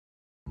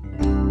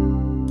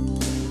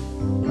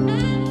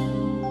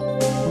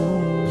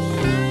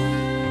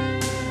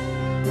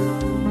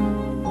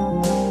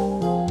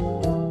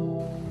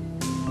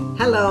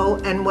Hello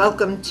and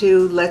welcome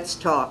to Let's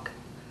Talk.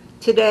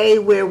 Today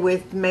we're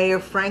with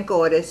Mayor Frank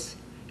Ortis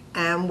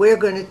and we're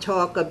going to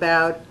talk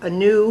about a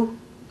new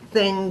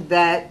thing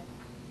that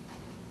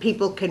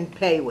people can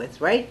pay with,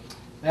 right?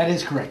 That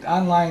is correct.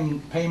 Online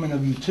payment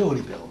of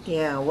utility bills.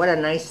 Yeah, what a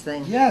nice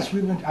thing. Yes,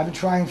 I've been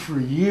trying for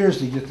years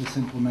to get this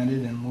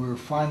implemented, and we're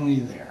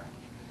finally there.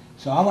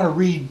 So I want to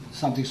read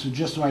something,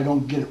 just so I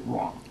don't get it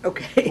wrong.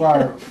 Okay.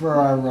 For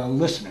our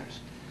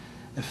listeners.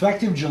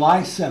 Effective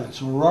July 7th,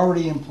 so we're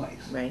already in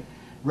place. Right.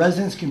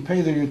 Residents can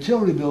pay their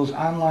utility bills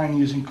online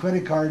using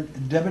credit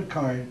card, debit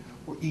card,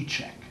 or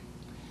e-check.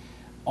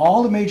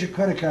 All the major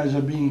credit cards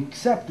are being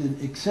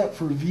accepted except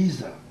for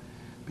Visa,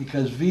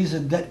 because Visa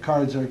debt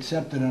cards are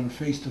accepted on a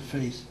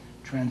face-to-face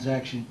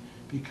transaction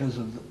because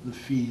of the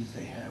fees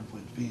they have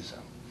with Visa.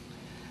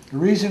 The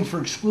reason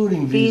for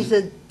excluding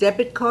Visa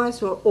debit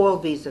cards or all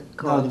Visa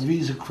cards? No, the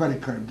Visa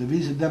credit card. The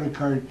Visa debit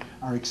card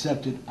are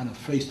accepted on a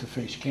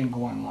face-to-face. You can't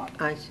go online.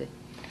 I see.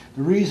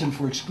 The reason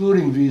for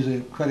excluding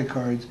Visa credit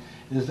cards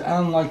is that,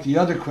 unlike the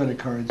other credit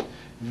cards,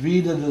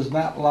 Visa does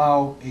not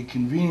allow a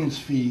convenience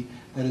fee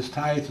that is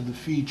tied to the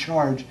fee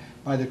charged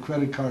by the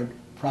credit card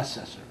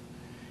processor.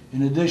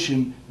 In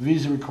addition,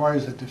 Visa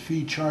requires that the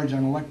fee charged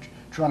on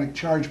electronic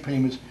charge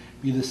payments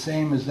be the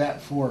same as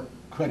that for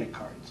credit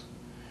cards.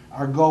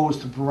 Our goal is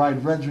to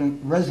provide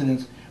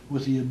residents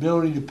with the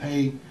ability to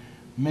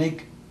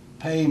make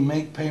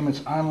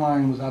payments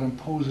online without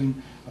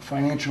imposing a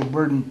financial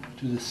burden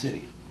to the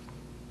city.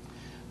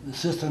 The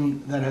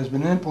system that has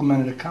been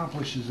implemented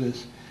accomplishes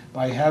this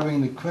by having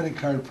the credit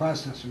card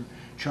processor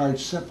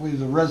charge separately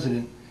the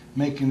resident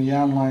making the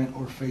online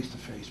or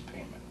face-to-face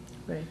payment.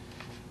 Right.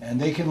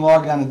 And they can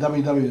log on to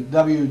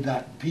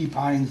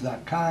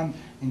www.ppines.com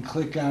and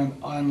click on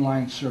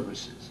Online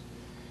Services.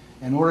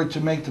 In order to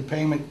make the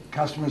payment,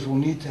 customers will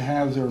need to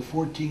have their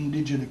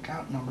 14-digit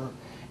account number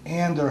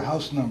and their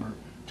house number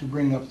to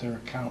bring up their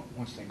account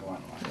once they go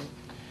online.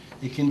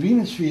 A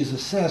convenience fee is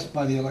assessed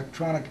by the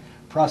electronic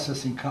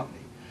processing company.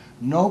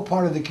 No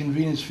part of the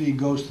convenience fee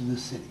goes to the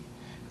city.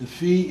 The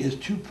fee is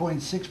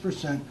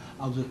 2.6%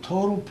 of the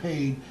total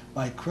paid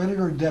by credit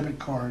or debit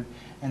card,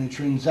 and a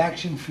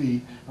transaction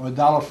fee of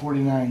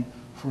 $1.49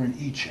 for an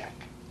e-check.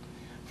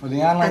 For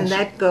the online, and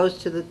that goes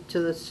to the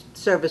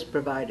service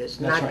providers,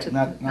 not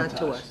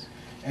to us.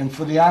 And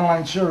for the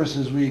online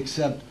services, we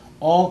accept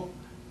all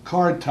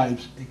card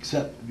types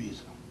except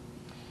Visa.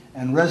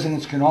 And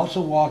residents can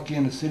also walk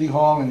in to City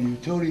Hall and the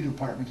utility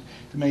departments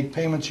to make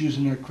payments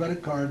using their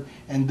credit card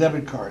and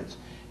debit cards.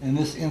 In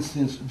this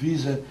instance,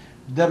 Visa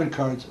debit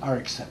cards are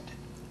accepted.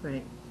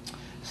 Right.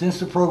 Since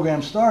the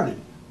program started,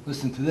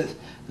 listen to this,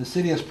 the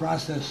city has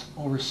processed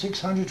over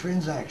 600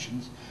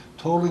 transactions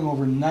totaling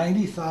over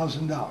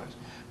 $90,000,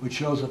 which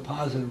shows a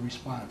positive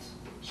response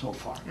so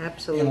far.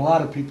 Absolutely. And a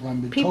lot of people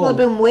have been People have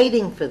been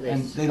waiting for this.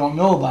 And they don't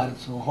know about it,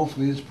 so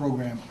hopefully this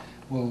program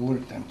will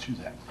alert them to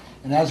that.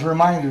 And as a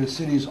reminder, the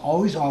city has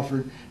always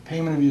offered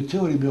payment of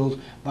utility bills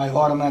by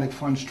automatic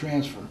funds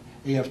transfer,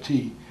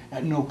 AFT,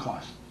 at no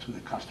cost to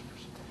the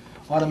customers.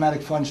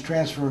 Automatic funds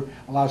transfer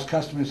allows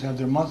customers to have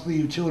their monthly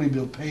utility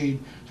bill paid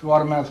through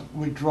automatic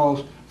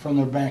withdrawals from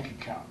their bank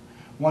account.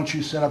 Once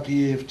you set up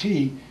the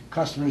AFT,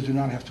 customers do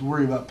not have to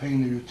worry about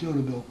paying their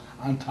utility bill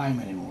on time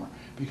anymore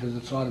because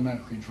it's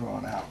automatically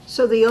drawn out.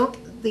 So the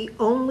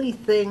only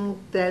thing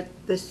that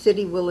the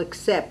city will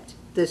accept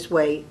this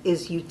way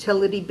is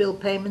utility bill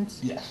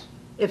payments? Yes.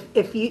 If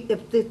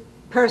the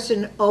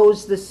person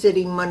owes the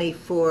city money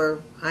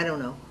for, I don't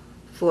know,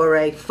 for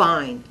a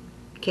fine,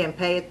 can't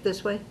pay it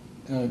this way?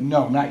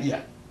 No, not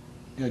yet.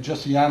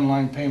 Just the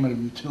online payment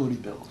of utility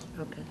bills.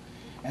 Okay.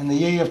 And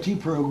the AFT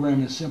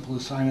program is simple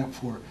to sign up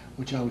for,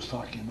 which I was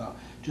talking about.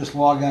 Just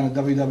log on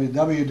to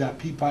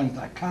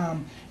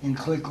www.ppines.com and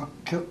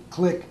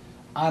click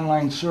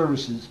Online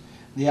Services.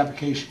 The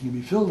application can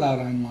be filled out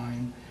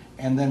online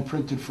and then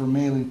printed for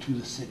mailing to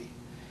the city.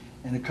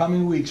 In the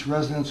coming weeks,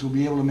 residents will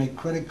be able to make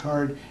credit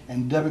card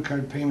and debit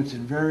card payments at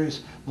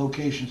various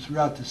locations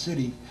throughout the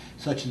city,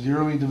 such as the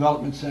early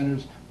development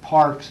centers,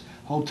 parks,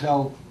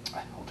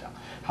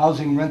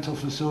 housing rental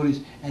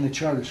facilities, and the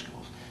charter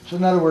schools. So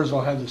in other words,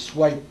 I'll have the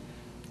swipe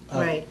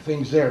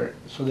things there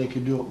so they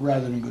can do it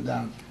rather than go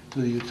down to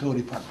the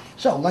utility part.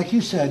 So like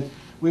you said,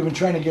 we've been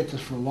trying to get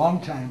this for a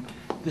long time.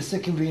 This is a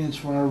convenience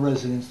for our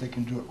residents. They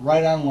can do it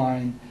right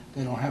online.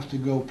 They don't have to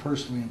go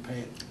personally and pay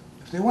it.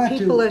 If they want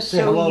People to are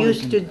say hello, so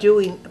used to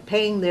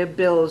paying their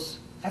bills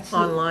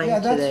online today. Yeah,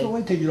 that's today. the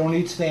way to. You don't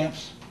need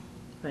stamps.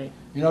 Right.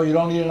 You know, you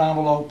don't need an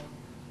envelope,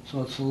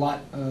 so it's a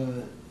lot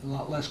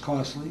less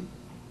costly,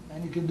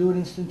 and you can do it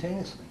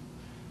instantaneously.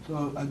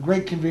 So a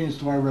great convenience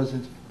to our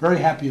residents. Very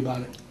happy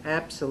about it.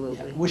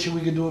 Absolutely. Yeah, wishing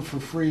we could do it for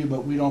free,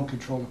 but we don't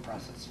control the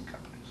processing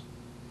companies.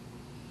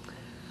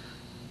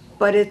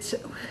 But it's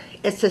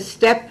a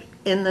step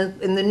in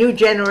the new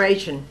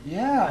generation.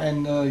 Yeah,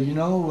 and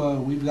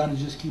we've got to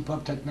just keep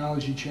up.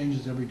 Technology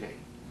changes every day,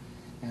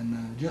 and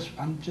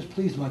I'm just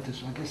pleased about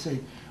this. Like I say,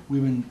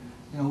 we've been,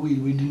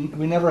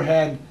 we never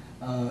had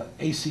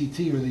ACT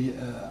or the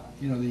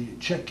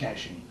check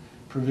cashing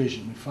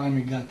provision. We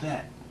finally got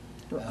that,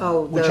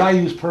 which I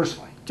use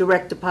personally.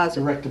 Direct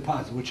deposit. direct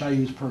deposit, which I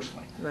use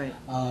personally. Right.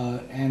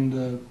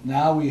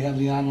 Now we have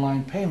the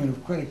online payment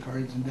of credit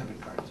cards and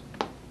debit cards.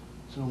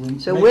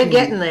 So we're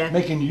getting there.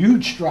 Making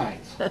huge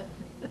strides.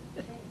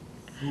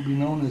 We'll be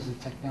known as the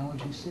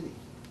technology city.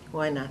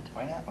 Why not?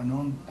 Why not? We're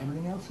known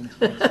everything else in this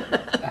place.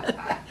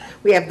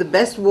 We have the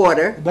best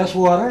water. The best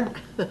water,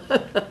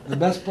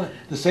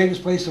 the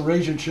safest place to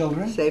raise your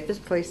children.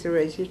 Safest place to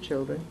raise your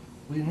children.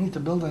 We need to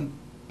build a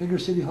bigger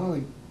city hall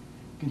to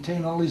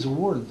contain all these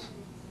awards.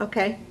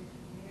 Okay.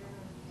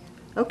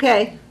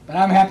 Okay. But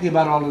I'm happy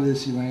about all of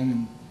this, Elaine,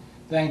 and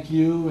thank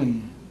you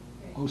and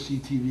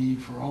OCTV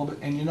for all of it.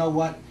 And you know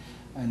what?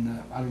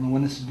 And I don't know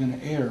when this is going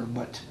to air,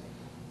 but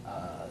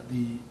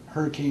the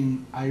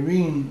Hurricane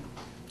Irene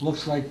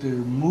looks like they're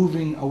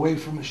moving away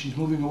from us. She's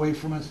moving away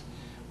from us,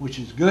 which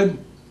is good.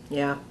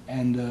 Yeah.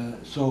 And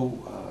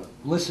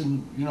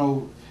listen, you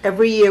know.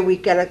 Every year we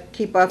got to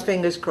keep our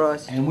fingers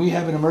crossed. And we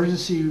have an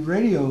emergency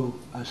radio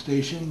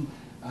station,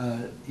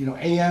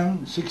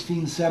 AM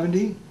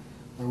 1670,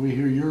 where we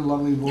hear your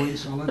lovely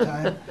voice all the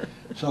time.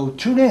 So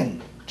tune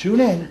in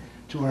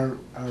to our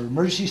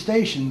emergency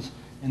stations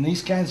in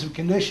these kinds of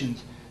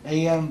conditions,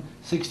 AM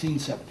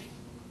 1670.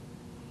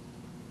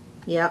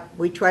 Yeah,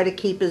 we try to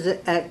keep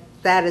that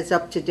as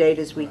up to date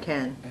as we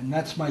can. And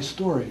that's my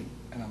story,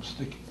 and I'm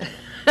sticking.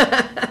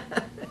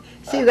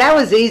 See, that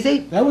was easy.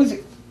 That was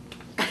it.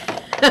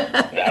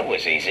 That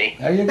was easy.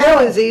 There you go.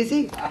 That was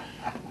easy.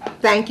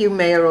 Thank you,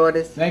 Mayor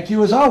Ortis. Thank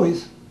you as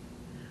always.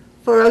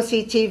 For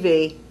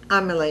OCTV,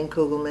 I'm Elaine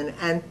Kugelman,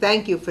 and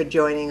thank you for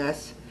joining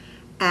us.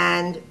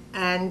 And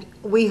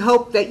we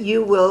hope that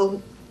you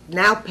will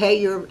now pay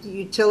your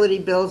utility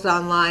bills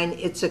online.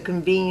 It's a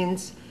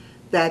convenience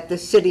that the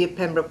City of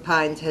Pembroke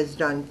Pines has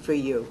done for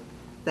you.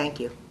 Thank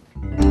you.